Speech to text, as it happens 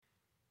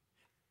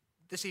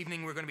This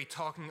evening we're going to be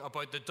talking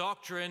about the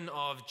doctrine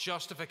of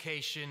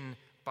justification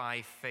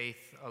by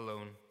faith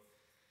alone.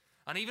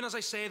 And even as I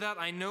say that,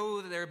 I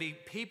know that there will be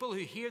people who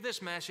hear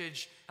this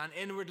message and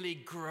inwardly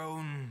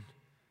groan.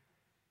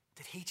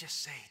 Did he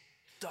just say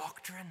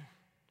doctrine?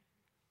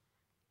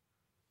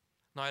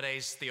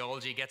 Nowadays,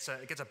 theology gets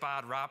a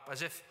bad rap,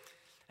 as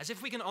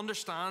if we can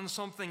understand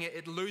something,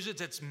 it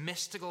loses its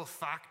mystical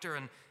factor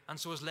and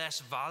so is less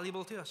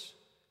valuable to us.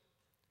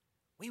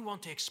 We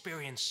want to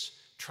experience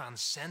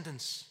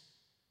transcendence.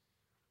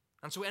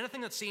 And so anything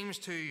that seems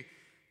to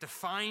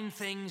define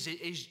things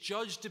is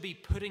judged to be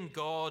putting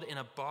God in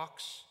a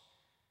box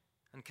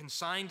and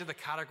consigned to the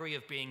category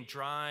of being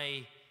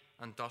dry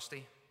and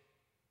dusty.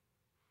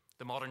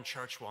 The modern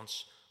church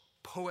wants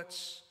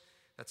poets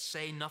that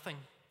say nothing.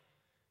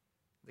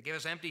 They give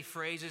us empty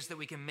phrases that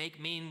we can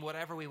make mean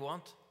whatever we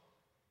want.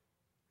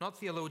 Not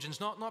theologians,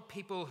 not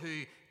people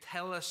who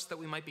tell us that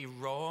we might be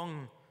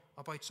wrong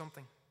about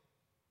something.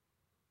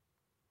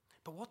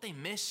 But what they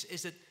miss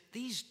is that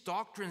these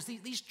doctrines,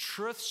 these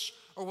truths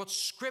are what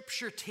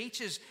Scripture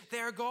teaches. They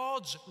are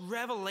God's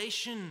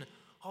revelation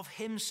of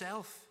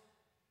Himself.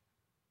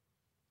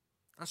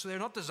 And so they're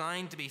not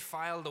designed to be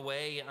filed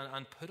away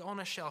and put on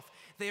a shelf.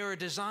 They are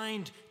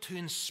designed to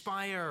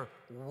inspire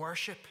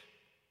worship.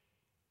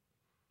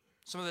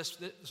 Some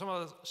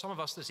of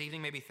us this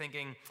evening may be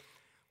thinking,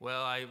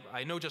 well,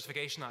 I know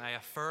justification, I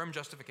affirm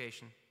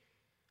justification.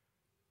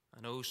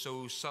 I know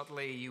so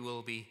subtly you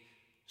will be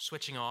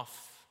switching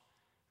off,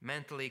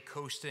 mentally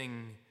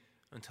coasting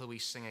until we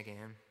sing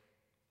again.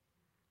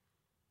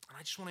 And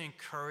I just want to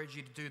encourage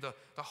you to do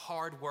the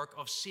hard work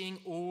of seeing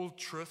old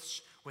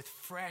truths with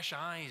fresh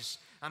eyes.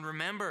 And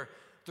remember,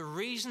 the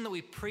reason that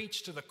we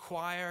preach to the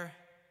choir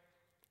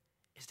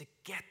is to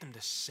get them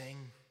to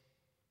sing.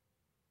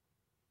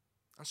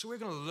 And so we're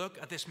going to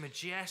look at this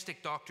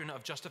majestic doctrine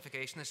of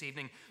justification this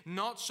evening,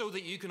 not so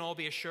that you can all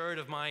be assured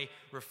of my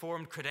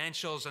Reformed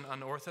credentials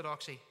and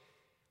orthodoxy,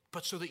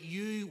 but so that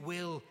you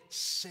will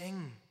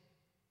sing.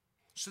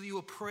 So that you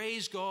will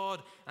praise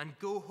God and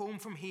go home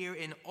from here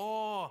in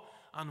awe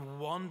and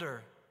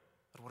wonder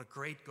at what a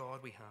great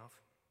God we have.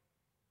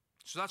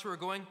 So that's where we're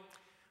going.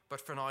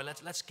 But for now,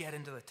 let's get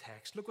into the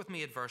text. Look with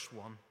me at verse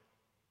 1.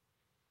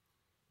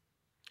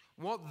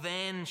 What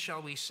then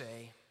shall we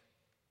say?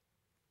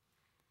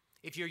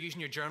 If you're using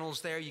your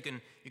journals there, you can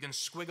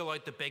squiggle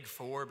out the big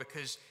four,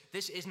 because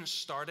this isn't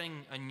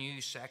starting a new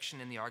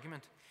section in the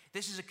argument.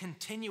 This is a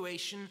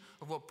continuation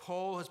of what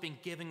Paul has been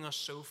giving us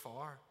so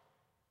far.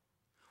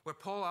 Where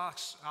Paul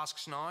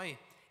asks now,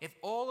 if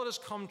all that has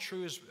come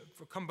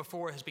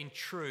before has been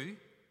true,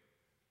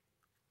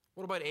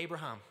 what about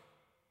Abraham?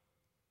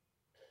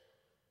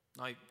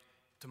 Now,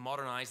 to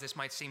modern eyes, this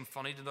might seem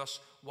funny to us.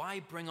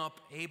 Why bring up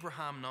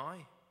Abraham now?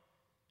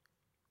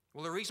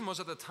 Well, the reason was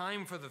at the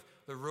time for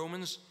the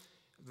Romans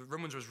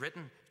was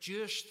written,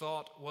 Jewish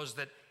thought was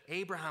that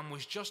Abraham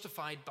was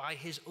justified by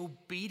his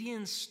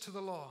obedience to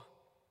the law.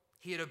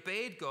 He had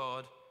obeyed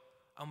God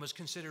and was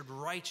considered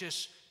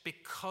righteous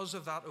because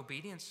of that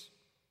obedience.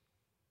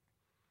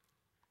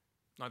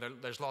 Now,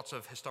 there's lots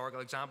of historical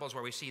examples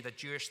where we see that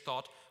Jewish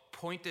thought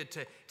pointed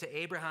to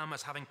Abraham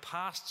as having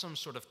passed some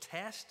sort of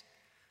test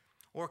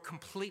or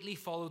completely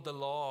followed the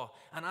law.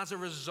 And as a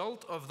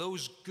result of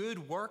those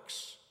good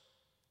works,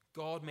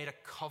 God made a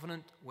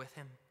covenant with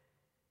him.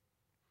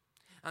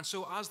 And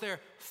so as their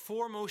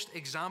foremost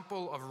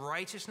example of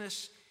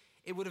righteousness,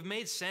 it would have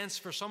made sense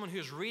for someone who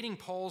is reading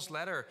Paul's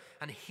letter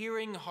and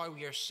hearing how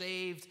we are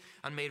saved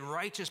and made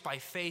righteous by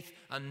faith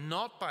and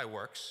not by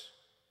works,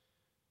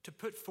 to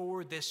put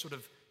forward this sort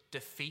of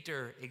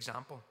defeater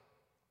example.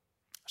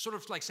 Sort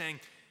of like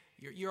saying,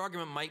 your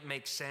argument might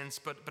make sense,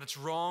 but it's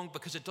wrong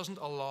because it doesn't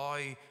allow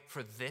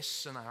for this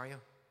scenario.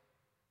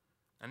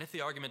 And if the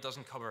argument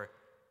doesn't cover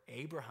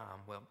Abraham,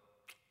 well,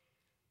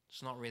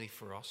 it's not really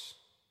for us.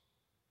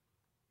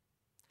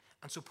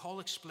 And so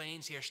Paul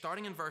explains here,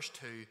 starting in verse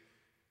 2,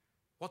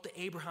 what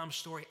the Abraham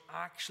story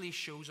actually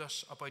shows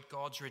us about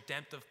God's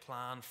redemptive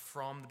plan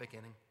from the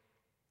beginning.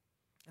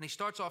 And he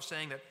starts off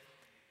saying that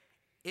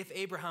if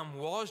Abraham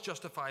was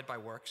justified by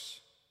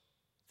works,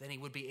 then he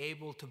would be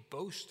able to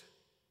boast.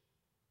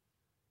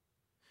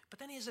 But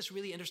then he has this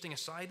really interesting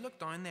aside. Look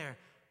down there.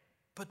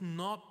 But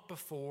not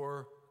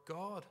before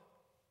God.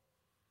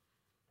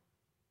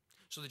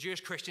 So the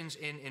Jewish Christians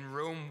in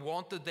Rome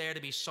wanted there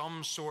to be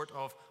some sort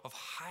of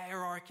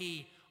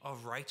hierarchy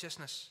of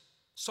righteousness,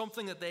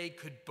 something that they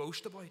could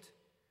boast about.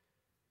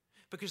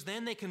 Because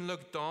then they can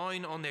look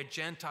down on their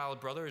Gentile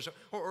brothers,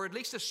 or at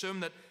least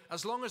assume that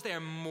as long as they are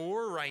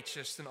more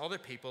righteous than other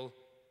people,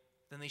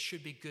 then they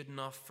should be good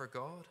enough for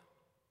God.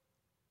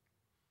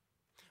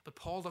 But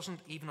Paul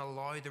doesn't even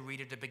allow the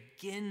reader to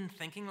begin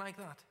thinking like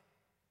that.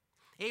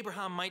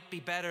 Abraham might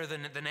be better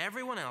than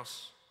everyone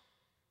else,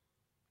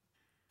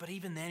 but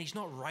even then, he's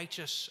not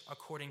righteous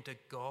according to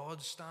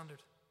God's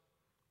standard.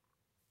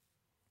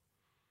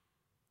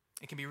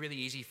 It can be really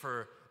easy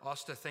for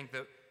us to think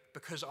that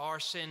because our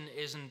sin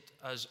isn't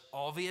as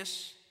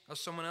obvious as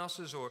someone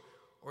else's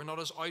or not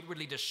as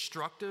outwardly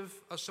destructive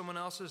as someone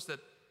else's, that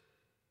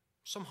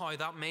Somehow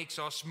that makes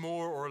us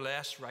more or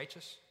less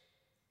righteous,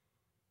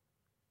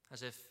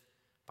 as if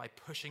by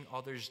pushing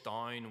others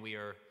down we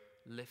are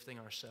lifting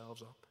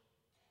ourselves up.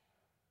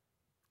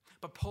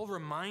 But Paul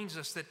reminds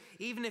us that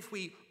even if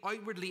we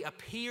outwardly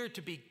appear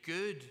to be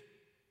good,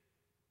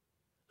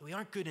 we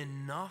aren't good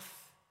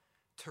enough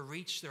to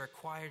reach the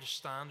required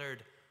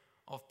standard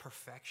of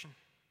perfection.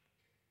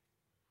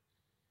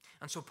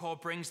 And so Paul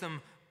brings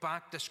them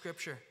back to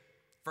Scripture.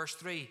 Verse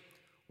 3,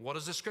 what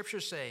does the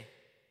Scripture say?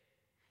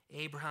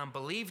 Abraham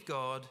believed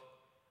God,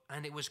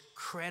 and it was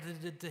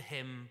credited to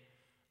him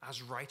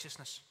as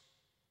righteousness.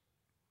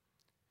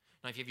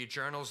 Now, if you have your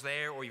journals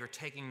there or you're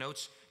taking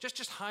notes,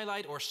 just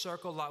highlight or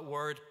circle that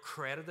word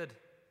credited.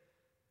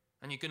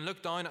 And you can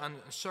look down and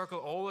circle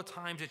all the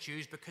times it's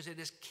used, because it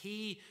is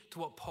key to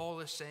what Paul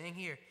is saying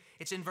here.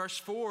 It's in verse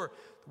 4,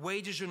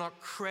 wages are not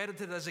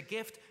credited as a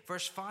gift.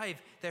 Verse 5,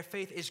 their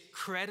faith is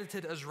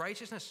credited as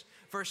righteousness.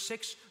 Verse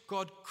 6,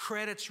 God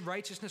credits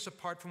righteousness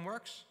apart from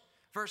works.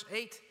 Verse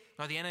 8,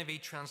 now the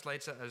NIV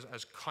translates it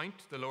as count.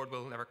 The Lord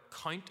will never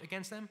count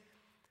against them.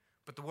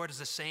 But the word is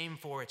the same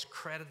for it's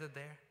credited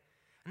there.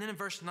 And then in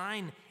verse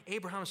 9,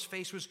 Abraham's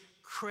faith was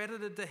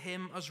credited to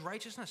him as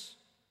righteousness.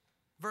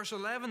 Verse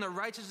 11, their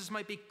righteousness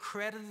might be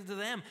credited to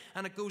them.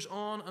 And it goes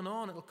on and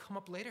on. It'll come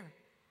up later.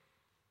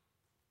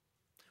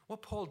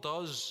 What Paul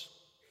does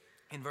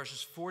in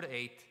verses 4 to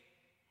 8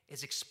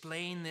 is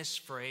explain this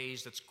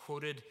phrase that's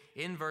quoted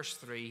in verse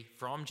 3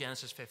 from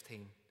Genesis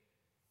 15.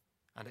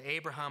 And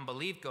Abraham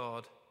believed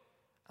God,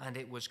 and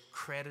it was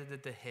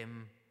credited to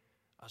him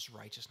as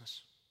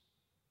righteousness.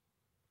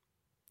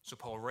 So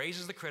Paul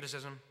raises the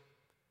criticism,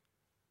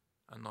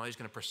 and now he's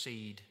going to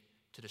proceed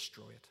to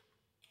destroy it.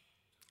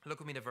 Look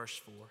with me to verse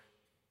 4.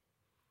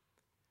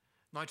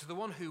 Now to the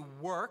one who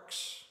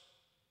works,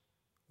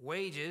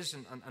 wages,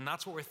 and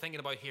that's what we're thinking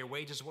about here.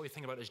 Wages, what we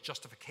think about is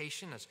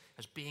justification,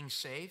 as being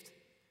saved,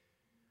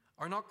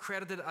 are not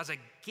credited as a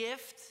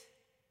gift,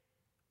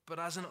 but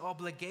as an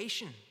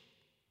obligation.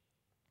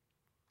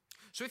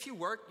 So if you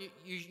work,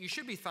 you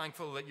should be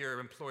thankful that your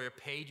employer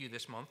paid you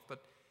this month,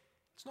 but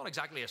it's not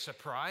exactly a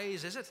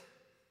surprise, is it?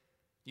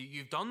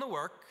 You've done the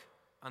work,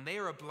 and they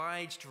are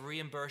obliged to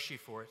reimburse you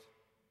for it.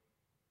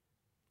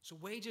 So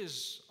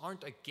wages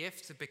aren't a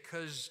gift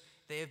because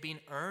they have been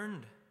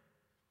earned.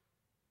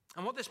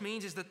 And what this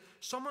means is that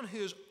someone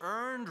who has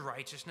earned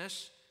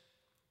righteousness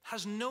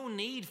has no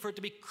need for it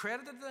to be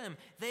credited to them.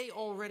 They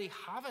already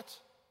have it.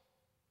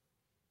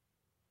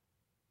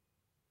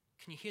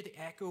 Can you hear the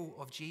echo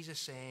of Jesus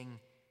saying,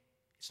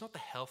 it's not the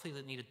healthy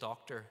that need a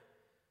doctor,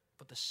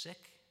 but the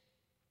sick?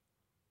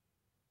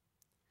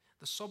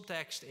 The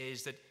subtext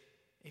is that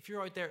if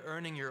you're out there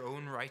earning your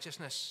own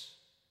righteousness,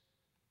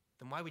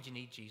 then why would you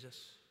need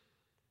Jesus?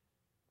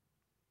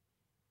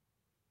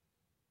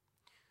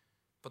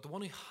 But the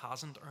one who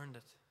hasn't earned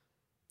it,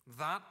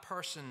 that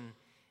person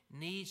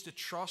needs to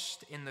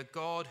trust in the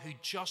God who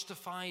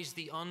justifies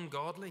the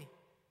ungodly.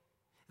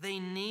 They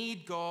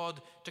need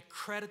God to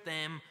credit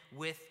them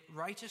with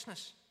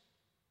righteousness.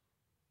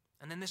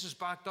 And then this is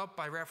backed up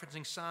by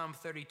referencing Psalm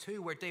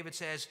 32, where David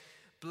says,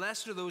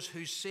 blessed are those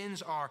whose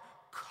sins are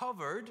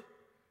covered.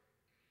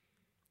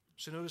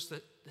 So notice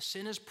that the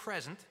sin is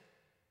present.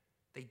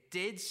 They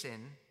did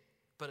sin,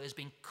 but it has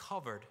been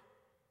covered.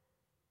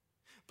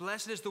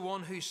 Blessed is the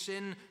one whose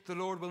sin the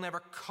Lord will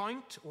never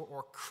count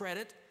or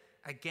credit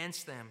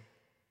against them.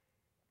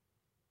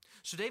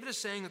 So David is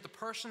saying that the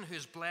person who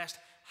is blessed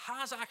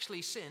has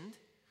actually sinned,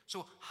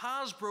 so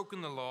has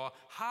broken the law,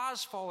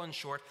 has fallen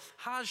short,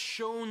 has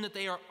shown that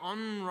they are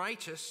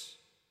unrighteous,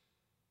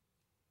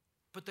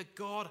 but that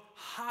God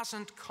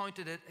hasn't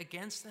counted it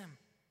against them.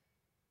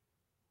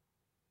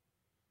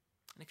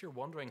 And if you're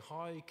wondering,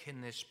 how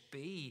can this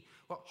be?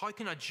 Well, how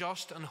can a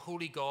just and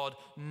holy God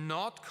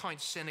not count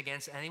sin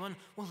against anyone?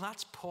 Well,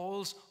 that's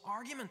Paul's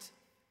argument.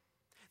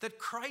 That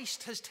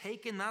Christ has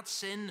taken that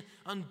sin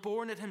and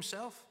borne it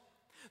himself.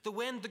 That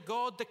when the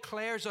God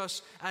declares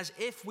us as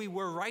if we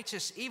were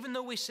righteous, even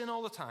though we sin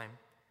all the time,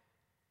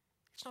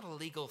 it's not a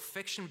legal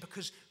fiction,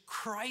 because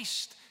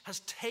Christ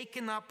has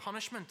taken that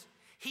punishment.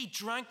 He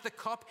drank the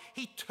cup.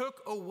 He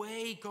took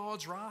away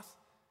God's wrath.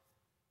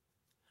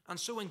 And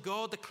so when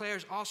God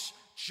declares us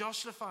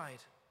justified,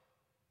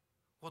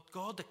 what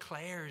God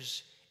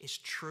declares is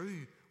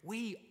true.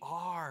 We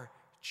are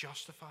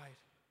justified.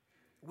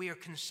 We are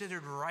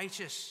considered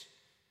righteous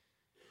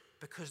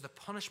because the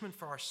punishment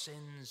for our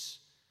sins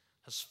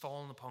has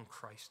fallen upon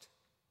Christ.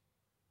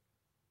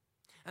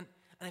 And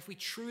if we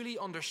truly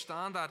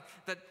understand that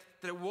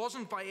it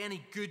wasn't by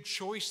any good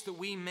choice that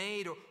we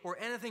made, or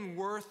anything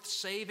worth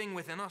saving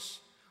within us,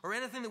 or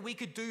anything that we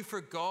could do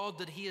for God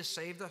that he has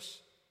saved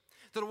us,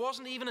 that it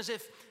wasn't even as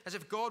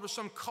if God was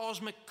some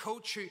cosmic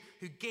coach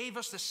who gave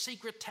us the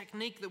secret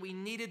technique that we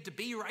needed to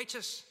be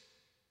righteous,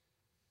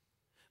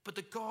 but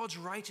that God's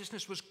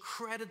righteousness was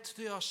credited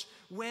to us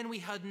when we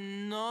had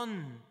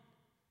none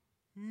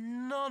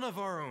of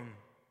our own.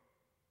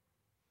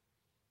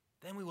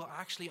 Then we will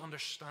actually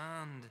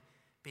understand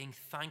being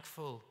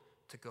thankful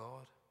to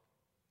God.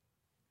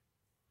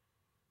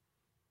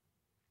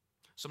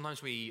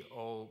 Sometimes we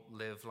all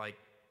live like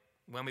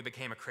when we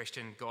became a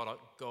Christian,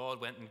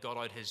 God went and got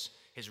out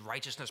his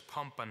righteousness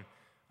pump and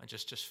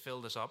just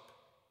filled us up.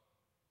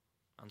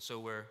 And so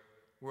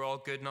we're all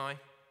good now.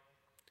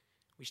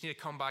 We just need to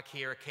come back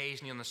here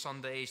occasionally on the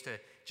Sundays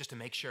to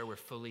make sure we're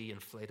fully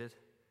inflated.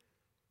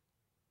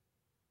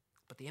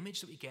 But the image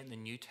that we get in the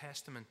New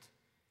Testament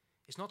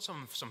is not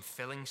some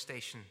filling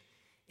station.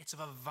 It's of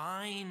a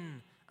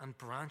vine and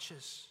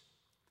branches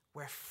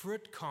where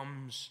fruit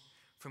comes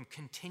from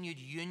continued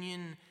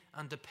union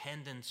and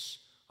dependence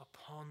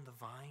upon the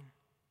vine.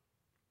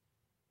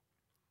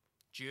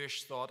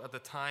 Jewish thought at the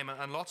time,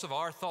 and lots of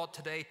our thought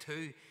today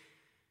too,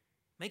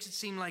 makes it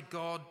seem like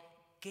God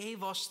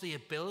gave us the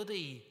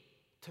ability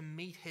to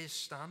meet his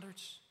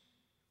standards.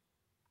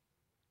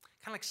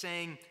 Kind of like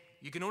saying,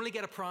 you can only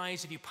get a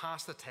prize if you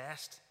pass the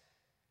test,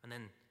 and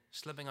then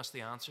slipping us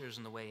the answers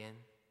on the way in.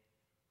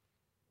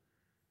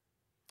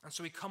 And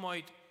so we come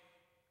out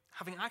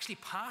having actually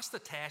passed the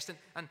test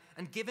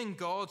and giving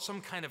God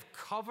some kind of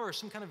cover,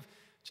 some kind of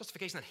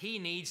justification that he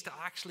needs to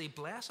actually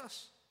bless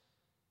us.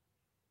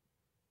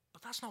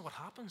 But that's not what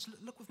happens.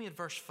 Look with me at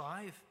verse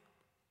 5.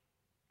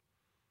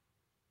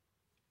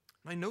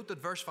 Now note that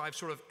verse 5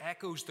 sort of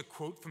echoes the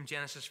quote from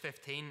Genesis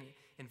 15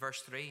 in verse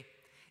 3.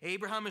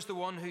 Abraham is the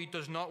one who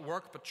does not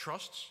work but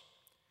trusts.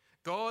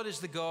 God is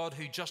the God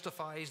who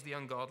justifies the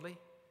ungodly.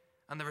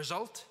 And the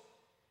result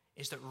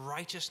is that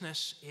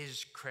righteousness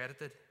is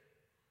credited.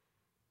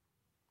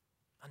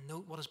 And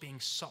note what is being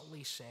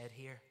subtly said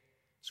here.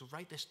 So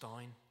write this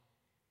down.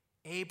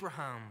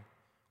 Abraham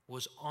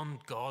was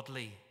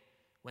ungodly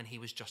when he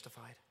was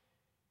justified.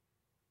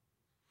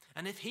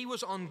 And if he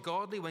was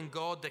ungodly when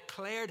God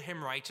declared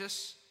him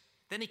righteous,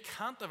 then he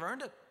can't have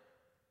earned it.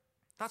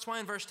 That's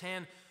why in verse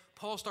 10,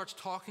 Paul starts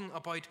talking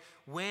about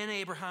when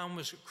Abraham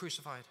was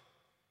crucified.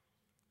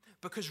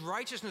 Because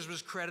righteousness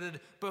was credited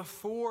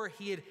before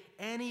he had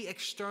any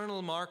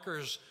external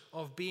markers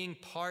of being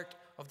part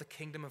of the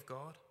kingdom of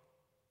God.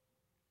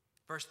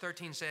 Verse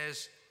 13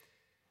 says,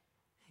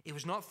 it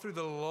was not through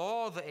the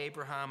law that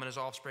Abraham and his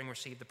offspring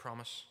received the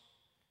promise,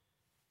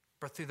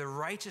 but through the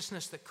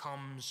righteousness that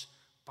comes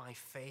by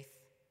faith.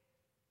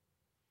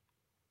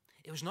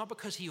 It was not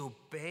because he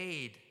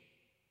obeyed,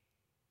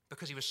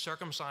 because he was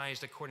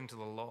circumcised according to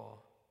the law,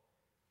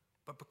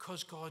 but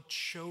because God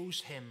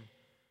chose him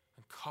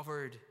and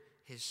covered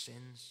his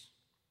sins.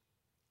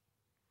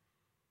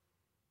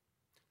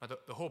 Now,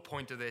 the whole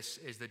point of this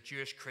is that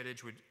Jewish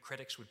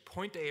critics would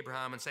point to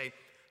Abraham and say,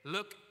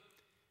 look,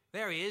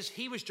 there he is.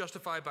 He was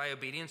justified by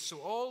obedience, so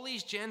all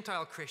these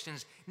Gentile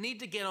Christians need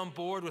to get on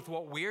board with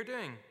what we're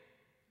doing.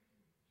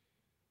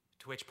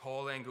 To which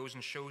Paul then goes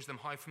and shows them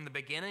how from the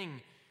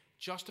beginning,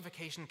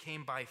 justification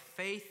came by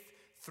faith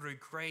through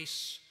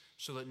grace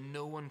so that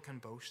no one can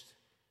boast.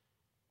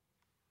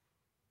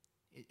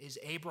 Is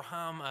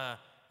Abraham a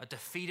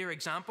defeater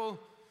example?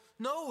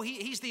 No,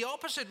 he's the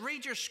opposite.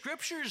 Read your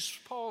scriptures,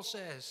 Paul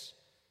says.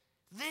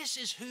 This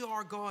is who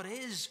our God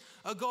is,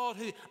 a God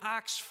who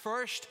acts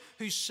first,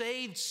 who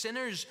saved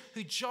sinners,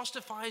 who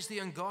justifies the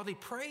ungodly.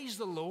 Praise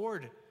the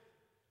Lord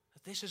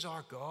that this is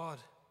our God.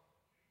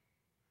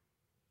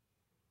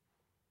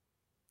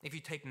 If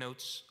you take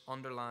notes,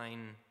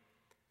 underline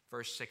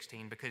verse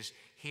 16, because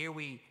here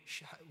we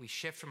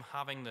shift from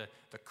having the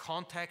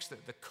context,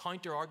 the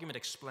counter-argument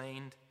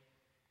explained,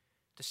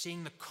 to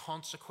seeing the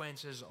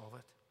consequences of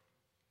it.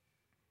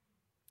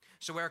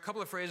 So where a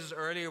couple of phrases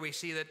earlier we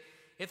see that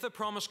if the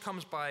promise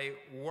comes by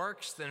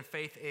works, then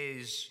faith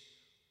is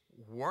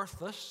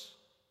worthless.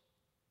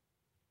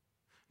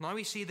 Now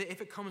we see that if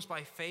it comes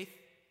by faith,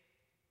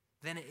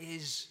 then it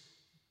is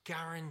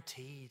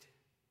guaranteed.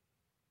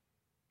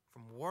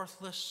 From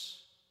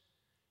worthless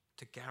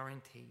to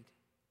guaranteed.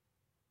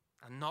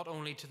 And not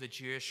only to the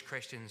Jewish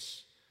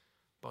Christians,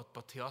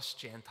 but to us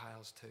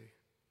Gentiles too.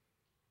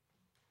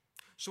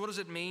 So what does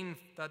it mean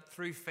that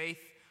through faith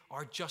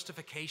our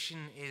justification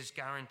is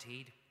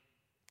guaranteed?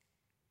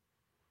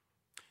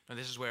 Now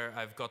this is where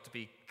I've got to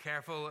be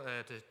careful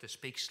to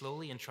speak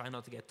slowly and try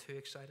not to get too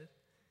excited.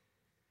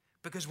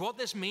 Because what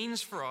this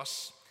means for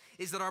us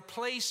is that our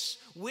place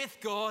with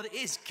God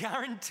is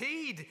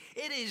guaranteed.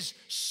 It is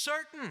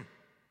certain.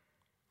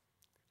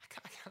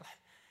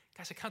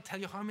 Guys, I can't tell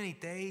you how many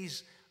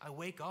days I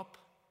wake up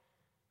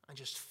and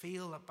just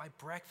feel that by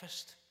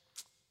breakfast,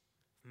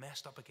 I've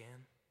messed up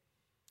again.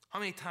 How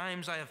many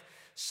times I have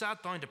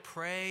sat down to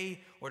pray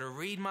or to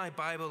read my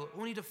Bible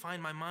only to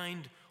find my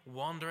mind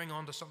wandering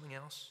onto something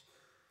else.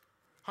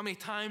 How many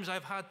times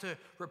I've had to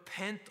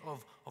repent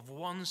of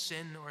one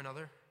sin or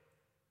another.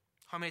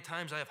 How many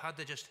times I have had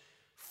to just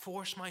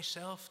force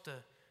myself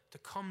to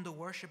come to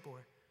worship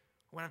or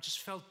when I've just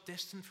felt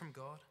distant from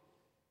God.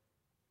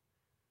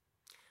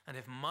 And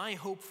if my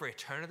hope for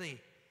eternity,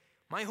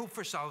 my hope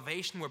for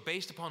salvation were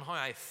based upon how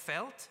I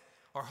felt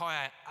or how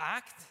I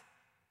act,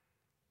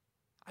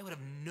 I would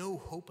have no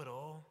hope at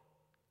all.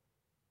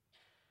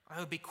 I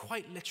would be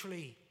quite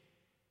literally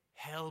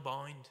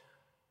hell-bound.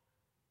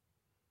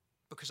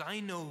 Because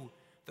I know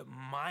that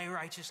my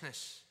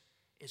righteousness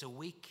is a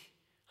weak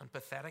and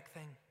pathetic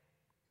thing.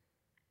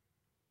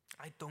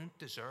 I don't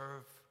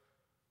deserve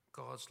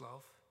God's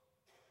love.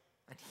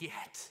 And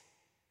yet,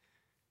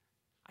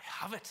 I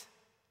have it.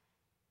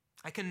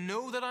 I can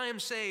know that I am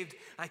saved.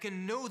 I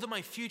can know that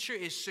my future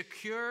is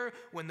secure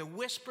when the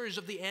whispers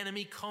of the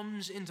enemy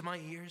comes into my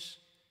ears.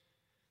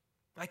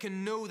 I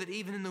can know that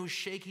even in those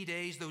shaky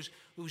days,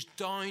 those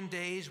down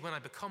days when I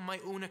become my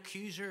own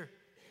accuser,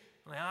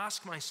 and I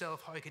ask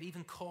myself how I could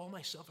even call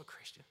myself a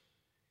Christian,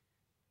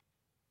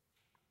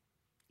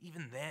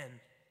 even then,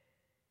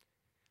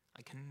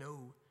 I can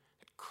know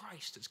that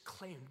Christ has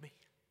claimed me.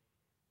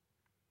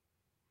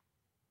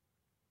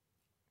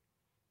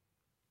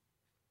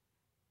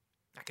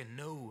 I can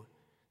know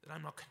that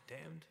I'm not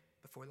condemned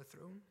before the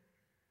throne.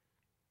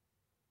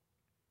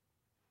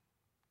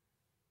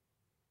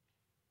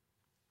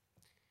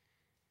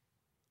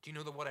 Do you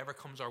know that whatever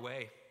comes our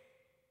way,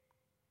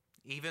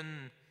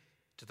 even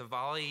to the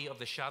valley of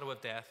the shadow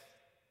of death,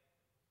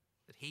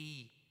 that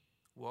He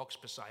walks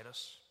beside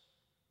us?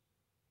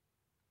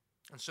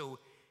 And so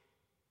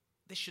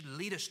this should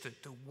lead us to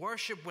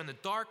worship when the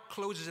dark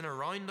closes in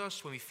around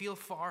us, when we feel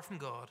far from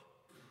God,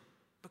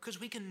 because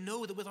we can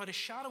know that without a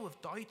shadow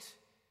of doubt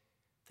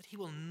that He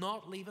will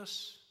not leave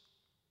us.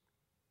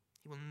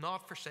 He will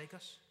not forsake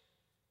us.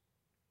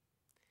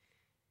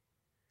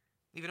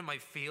 Even it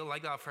might feel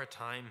like that for a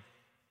time,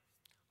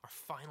 our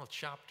final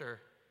chapter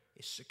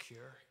is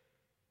secure.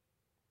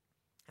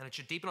 And it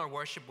should deepen our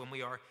worship when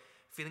we are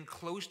feeling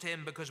close to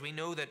Him, because we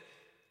know that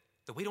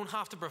we don't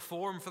have to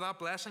perform for that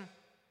blessing.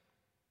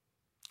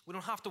 We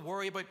don't have to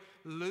worry about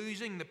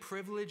losing the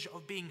privilege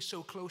of being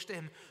so close to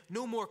Him.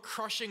 No more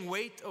crushing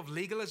weight of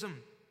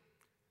legalism,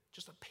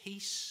 just a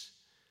peace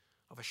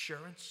of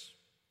assurance.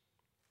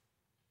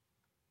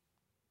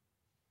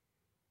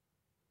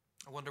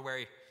 I wonder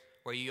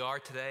where you are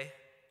today.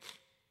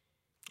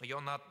 Are you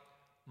on that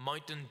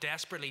mountain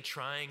desperately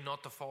trying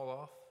not to fall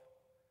off?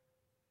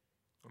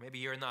 Or maybe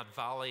you're in that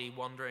valley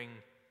wondering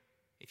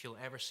if you'll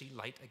ever see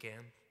light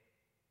again.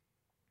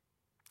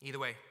 Either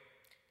way,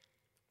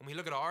 when we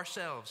look at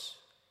ourselves,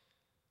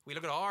 we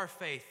look at our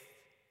faith,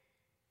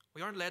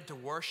 we aren't led to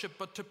worship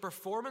but to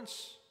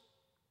performance.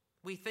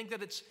 We think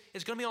that it's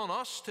going to be on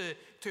us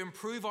to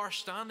improve our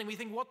standing. We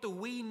think, what do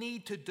we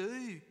need to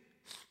do?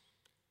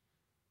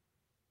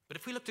 But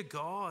if we look to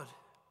God,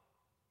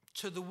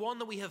 to the one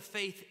that we have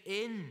faith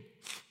in,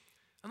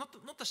 and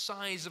not the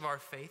size of our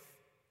faith,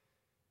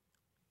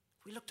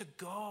 if we look to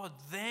God,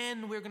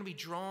 then we're going to be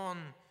drawn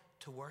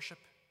to worship.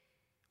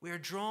 We are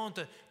drawn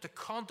to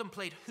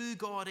contemplate who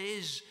God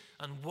is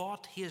and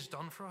what He has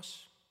done for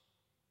us.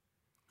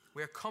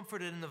 We are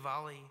comforted in the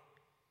valley.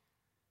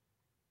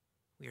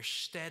 We are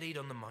steadied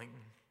on the mountain.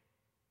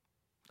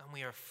 And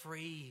we are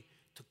free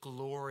to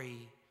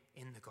glory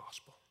in the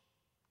gospel.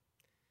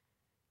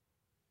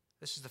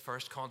 This is the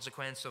first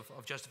consequence of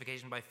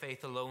justification by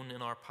faith alone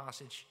in our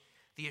passage.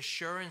 The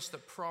assurance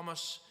that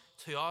promise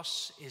to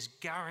us is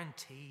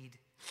guaranteed,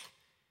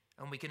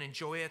 and we can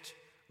enjoy it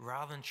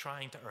rather than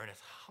trying to earn it.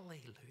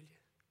 Hallelujah.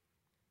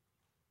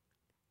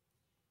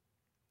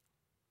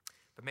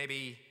 But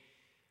maybe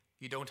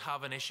you don't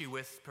have an issue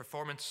with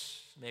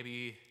performance.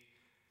 Maybe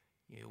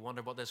you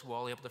wonder what this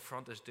Wally up the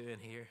front is doing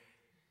here.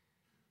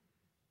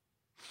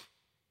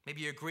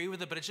 Maybe you agree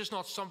with it, but it's just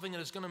not something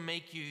that is going to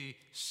make you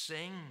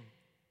sing.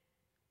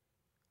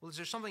 Well, is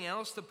there something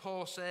else that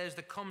Paul says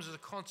that comes as a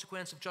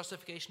consequence of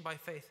justification by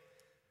faith?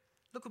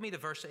 Look with me to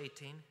verse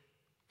 18.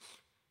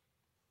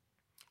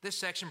 This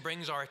section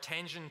brings our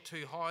attention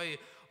to how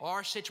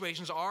our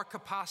situations, our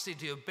capacity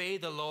to obey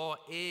the law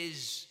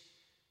is,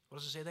 what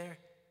does it say there?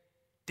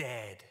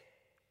 Dead.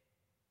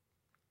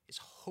 It's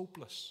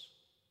hopeless.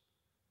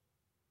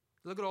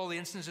 Look at all the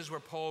instances where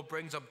Paul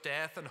brings up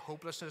death and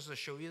hopelessness to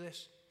show you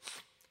this.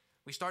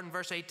 We start in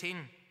verse 18.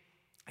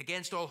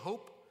 Against all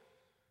hope.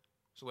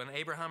 So when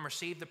Abraham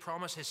received the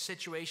promise, his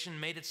situation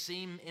made it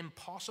seem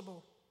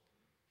impossible.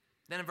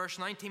 Then in verse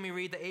 19 we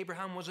read that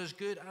Abraham was as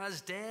good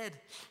as dead,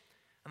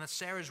 and that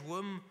Sarah's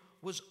womb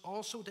was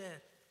also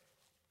dead.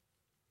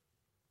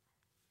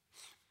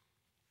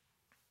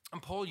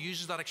 And Paul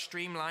uses that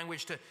extreme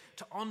language to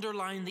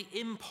underline the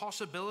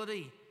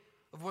impossibility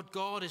of what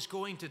God is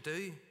going to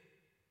do.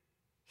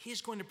 He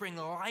is going to bring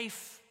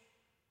life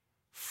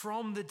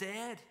from the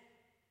dead.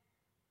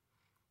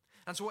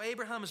 And so what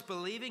Abraham is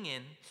believing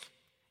in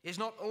is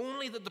not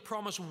only that the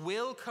promise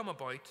will come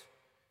about,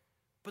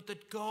 but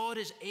that God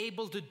is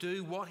able to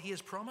do what He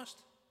has promised.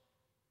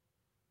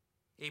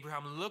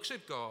 Abraham looks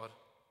at God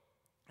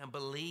and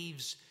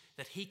believes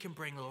that He can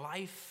bring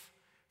life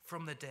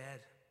from the dead.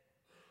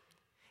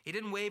 He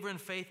didn't waver in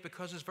faith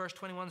because, as verse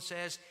 21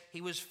 says,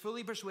 he was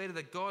fully persuaded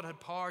that God had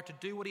power to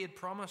do what He had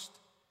promised.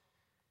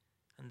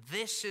 And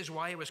this is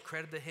why it was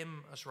credited to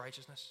him as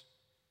righteousness.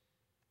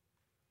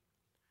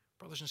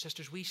 Brothers and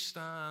sisters, we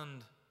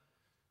stand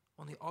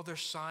on the other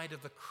side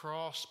of the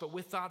cross, but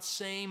with that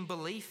same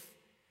belief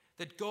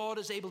that God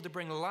is able to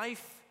bring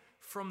life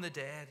from the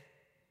dead.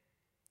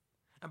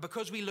 And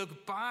because we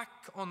look back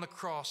on the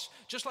cross,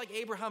 just like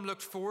Abraham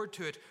looked forward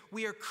to it,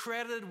 we are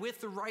credited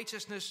with the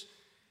righteousness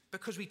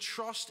because we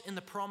trust in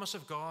the promise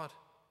of God.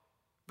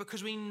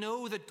 because we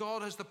know that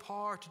God has the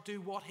power to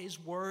do what his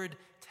word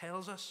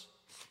tells us.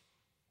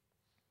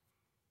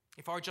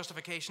 If our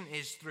justification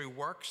is through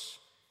works,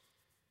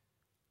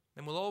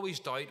 then we'll always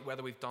doubt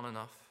whether we've done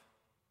enough.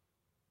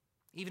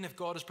 Even if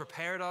God has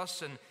prepared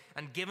us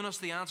and given us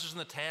the answers in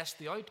the test,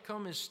 the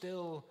outcome is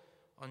still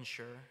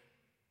unsure.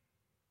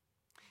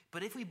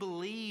 But if we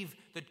believe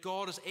that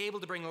God is able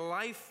to bring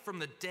life from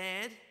the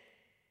dead,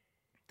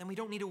 then we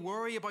don't need to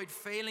worry about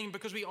failing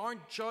because we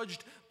aren't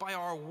judged by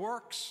our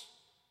works.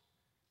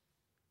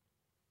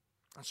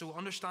 And so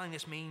understanding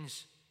this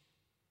means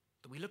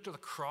that we look to the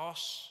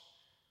cross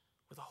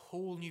with a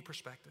whole new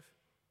perspective.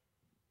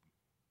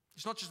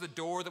 It's not just the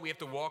door that we have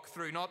to walk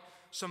through, not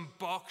some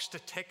box to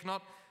tick,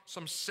 not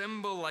some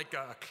symbol like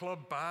a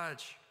club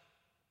badge.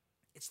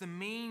 It's the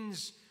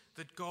means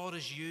that God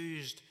has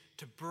used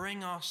to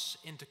bring us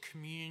into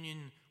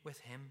communion with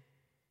him.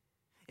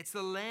 It's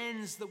the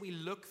lens that we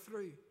look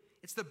through.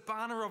 It's the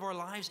banner of our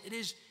lives. It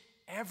is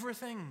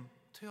everything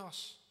to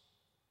us.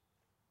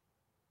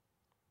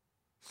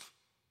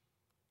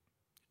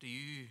 Do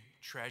you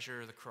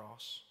treasure the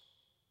cross?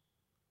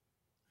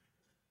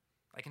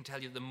 I can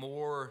tell you, the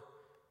more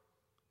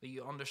that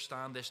you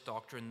understand this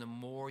doctrine, the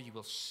more you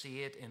will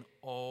see it in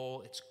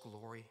all its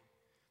glory.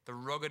 The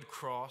rugged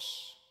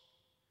cross,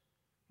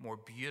 more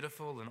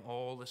beautiful than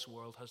all this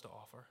world has to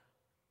offer.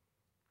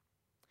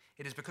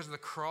 It is because of the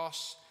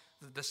cross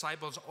that the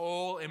disciples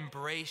all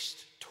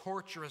embraced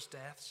torturous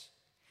deaths.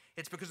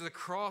 It's because of the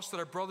cross that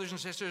our brothers and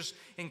sisters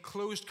in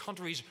closed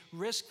countries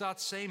risk that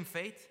same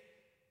fate.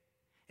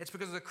 It's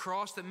because of the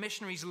cross that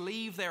missionaries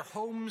leave their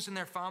homes and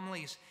their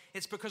families.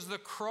 It's because of the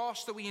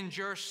cross that we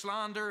endure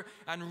slander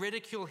and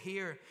ridicule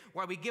here,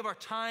 why we give our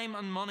time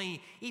and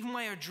money, even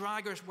why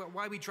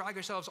we drag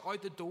ourselves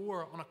out the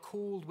door on a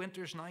cold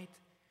winter's night.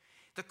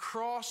 The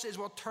cross is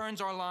what turns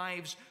our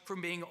lives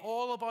from being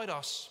all about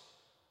us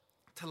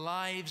to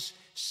lives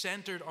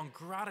centered on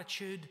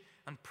gratitude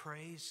and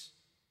praise.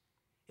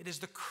 It is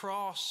the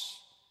cross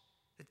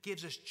that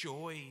gives us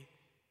joy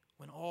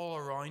when all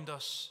around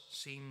us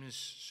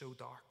seems so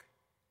dark.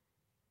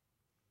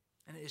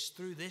 And it is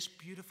through this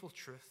beautiful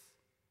truth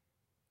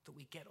that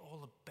we get all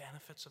the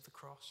benefits of the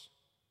cross.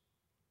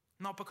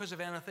 Not because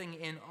of anything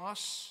in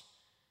us,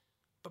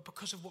 but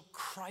because of what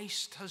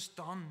Christ has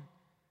done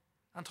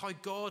and how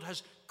God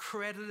has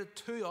credited it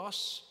to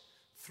us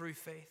through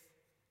faith.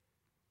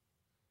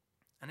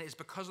 And it is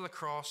because of the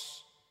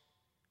cross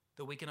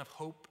that we can have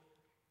hope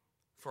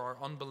for our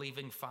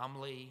unbelieving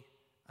family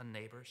and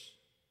neighbors,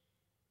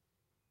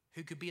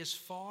 who could be as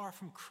far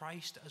from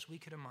Christ as we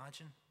could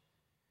imagine,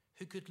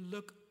 who could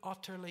look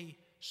utterly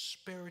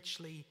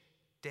spiritually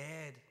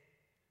dead,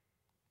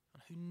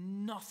 and who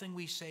nothing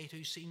we say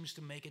to seems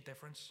to make a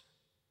difference,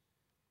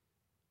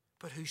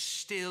 but who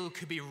still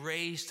could be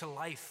raised to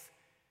life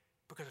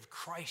because of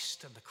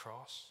Christ and the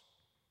cross.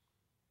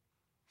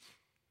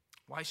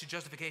 Why should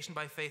justification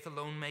by faith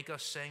alone make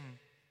us sing?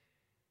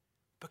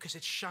 Because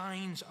it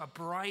shines a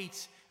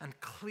bright and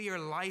clear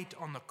light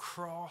on the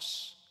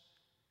cross.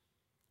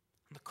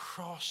 And the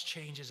cross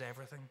changes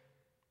everything.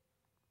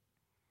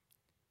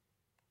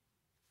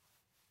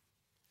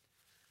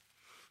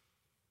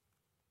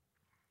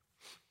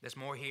 There's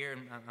more here,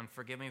 and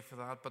forgive me for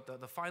that,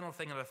 but the final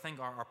thing that I think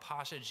our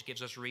passage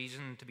gives us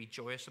reason to be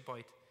joyous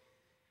about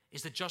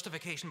is that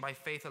justification by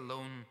faith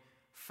alone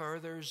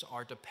furthers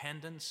our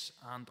dependence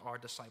and our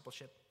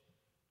discipleship.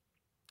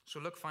 So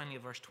look finally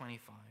at verse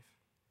 25.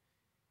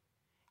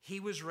 He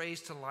was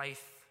raised to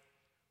life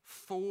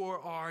for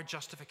our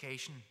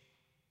justification.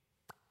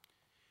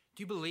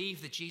 Do you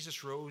believe that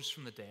Jesus rose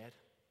from the dead?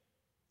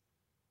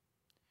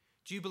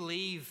 Do you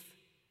believe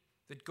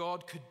that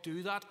God could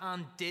do that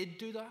and did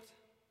do that?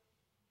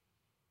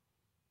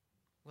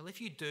 Well,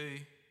 if you do,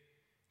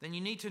 then you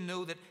need to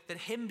know that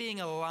him being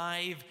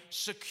alive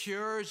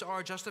secures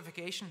our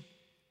justification.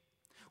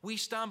 We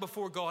stand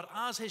before God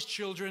as his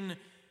children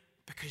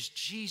because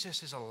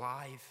Jesus is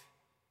alive.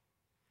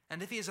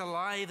 And if he is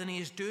alive, then he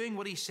is doing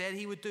what he said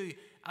he would do,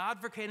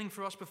 advocating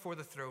for us before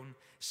the throne,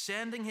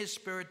 sending his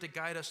Spirit to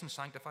guide us and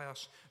sanctify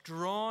us,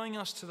 drawing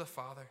us to the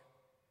Father.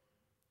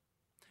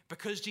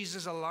 Because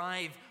Jesus is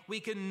alive, we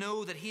can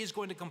know that he is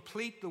going to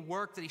complete the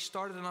work that he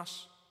started in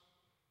us.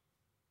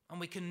 And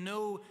we can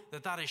know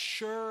that that is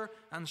sure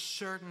and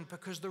certain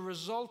because the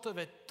result of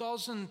it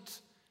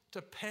doesn't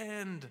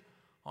depend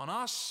on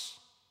us.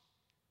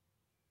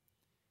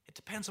 It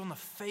depends on the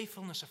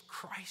faithfulness of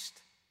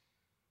Christ.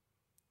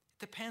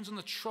 It depends on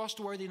the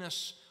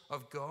trustworthiness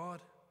of God.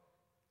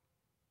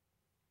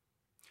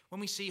 When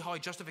we see how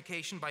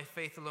justification by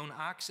faith alone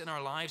acts in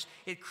our lives,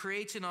 it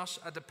creates in us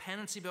a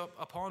dependency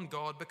upon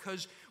God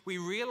because we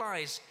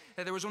realize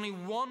that there was only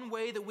one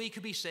way that we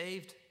could be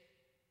saved,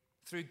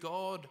 through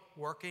God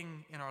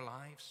working in our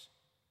lives.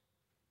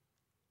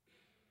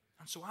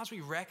 And so as we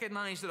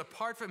recognize that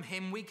apart from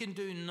him we can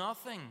do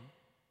nothing,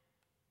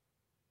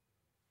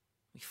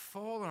 we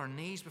fall on our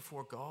knees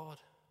before God.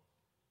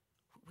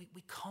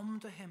 We come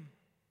to him.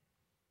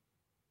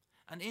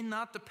 And in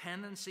that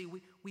dependency,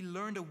 we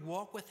learn to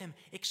walk with him,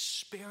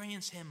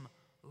 experience him,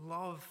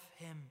 love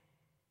him.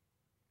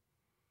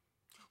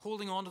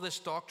 Holding on to this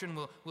doctrine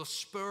will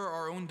spur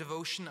our own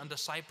devotion and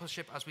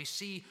discipleship as we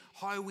see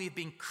how we've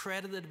been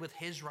credited with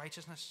his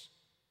righteousness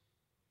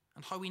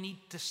and how we need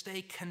to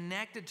stay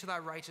connected to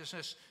that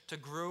righteousness to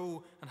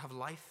grow and have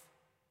life.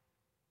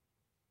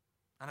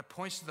 And it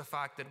points to the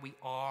fact that we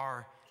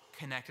are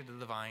connected to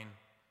the vine,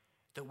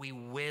 that we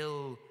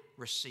will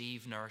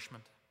receive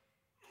nourishment.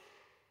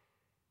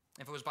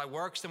 If it was by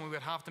works, then we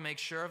would have to make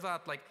sure of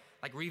that, like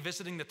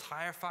revisiting the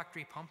tire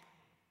factory pump.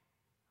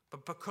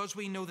 But because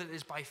we know that it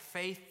is by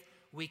faith,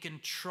 we can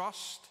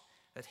trust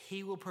that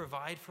he will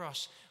provide for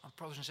us. And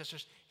brothers and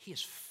sisters, he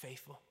is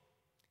faithful.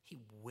 He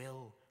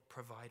will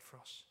provide for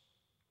us.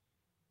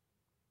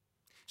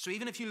 So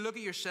even if you look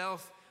at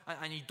yourself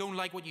and you don't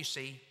like what you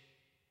see,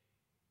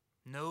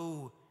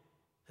 know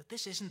that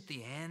this isn't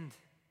the end.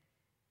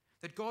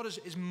 That God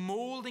is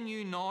molding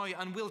you now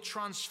and will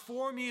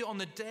transform you on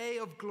the day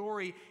of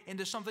glory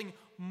into something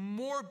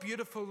more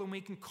beautiful than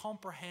we can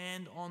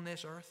comprehend on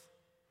this earth.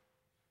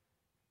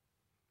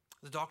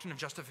 The doctrine of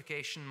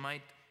justification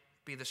might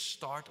be the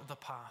start of the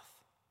path.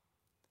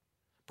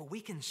 But we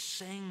can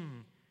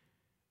sing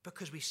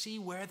because we see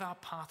where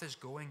that path is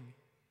going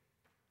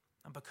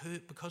and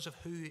because of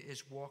who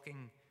is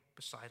walking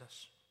beside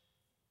us.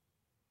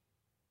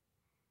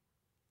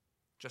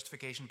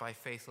 Justification by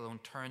faith alone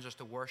turns us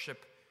to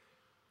worship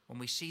when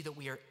we see that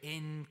we are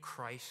in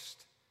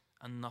Christ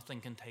and nothing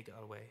can take it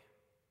away.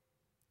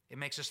 It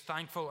makes us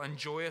thankful and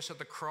joyous at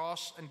the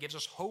cross and gives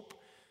us hope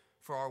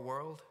for our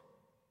world.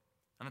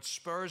 And it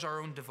spurs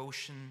our own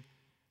devotion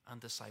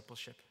and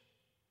discipleship.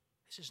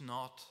 This is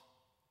not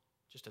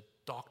just a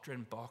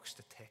doctrine box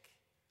to tick.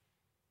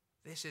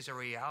 This is a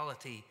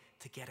reality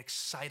to get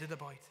excited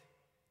about.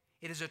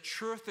 It is a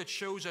truth that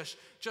shows us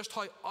just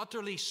how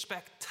utterly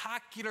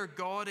spectacular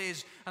God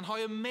is and how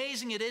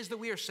amazing it is that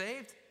we are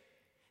saved.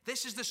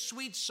 This is the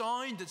sweet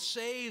sound that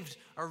saved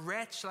a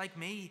wretch like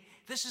me.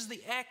 This is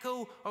the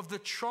echo of the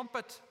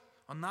trumpet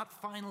on that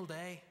final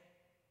day.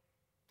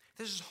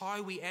 This is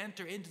how we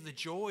enter into the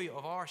joy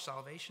of our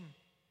salvation.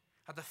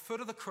 At the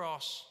foot of the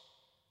cross,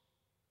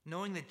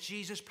 knowing that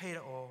Jesus paid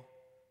it all,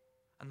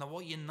 and that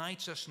what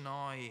unites us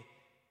now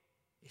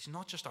is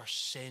not just our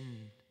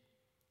sin,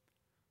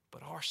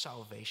 but our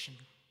salvation.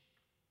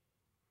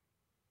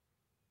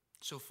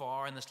 So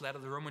far in this letter,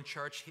 the Roman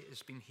church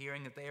has been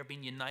hearing that they are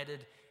being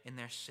united in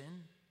their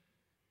sin.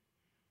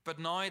 But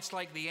now it's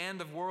like the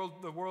end of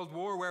the World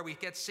War, where we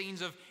get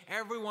scenes of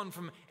everyone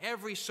from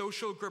every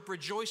social group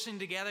rejoicing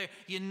together,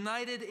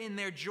 united in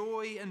their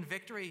joy and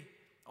victory.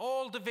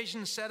 All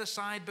divisions set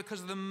aside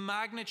because of the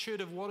magnitude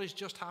of what has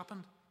just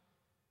happened.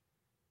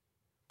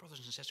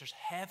 Brothers and sisters,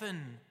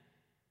 heaven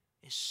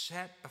is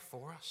set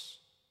before us.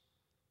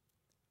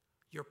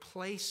 Your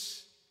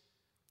place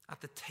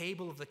at the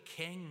table of the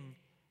King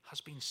has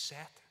been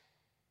set.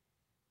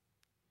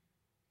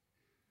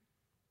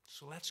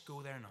 So let's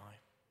go there now.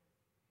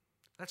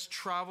 Let's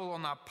travel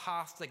on that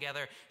path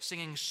together,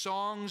 singing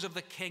songs of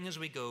the King as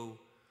we go,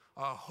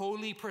 a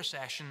holy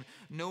procession,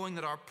 knowing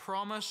that our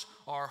promise,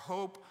 our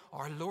hope,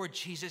 our Lord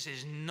Jesus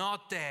is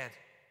not dead,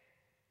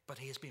 but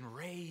he has been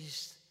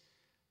raised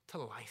to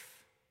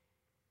life.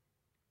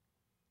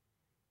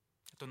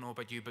 I don't know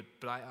about you, but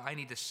I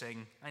need to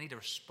sing. I need to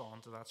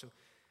respond to that. So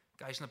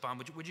guys in the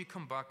band, would you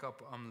come back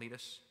up and lead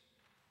us?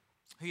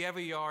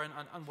 Whoever you are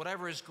and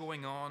whatever is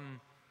going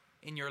on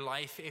in your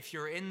life, if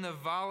you're in the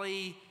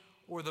valley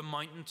or the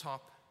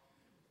mountaintop,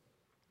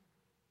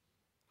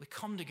 we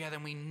come together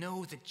and we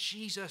know that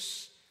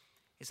Jesus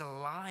is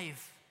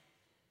alive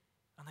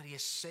and that he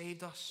has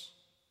saved us.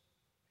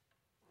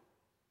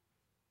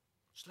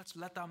 So let's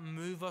let that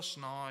move us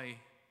now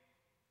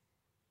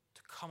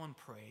to come and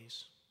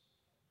praise.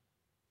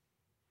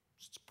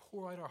 Let's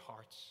pour out our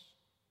hearts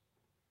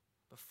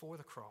before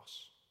the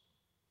cross.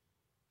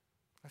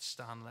 Let's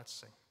stand, let's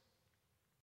sing.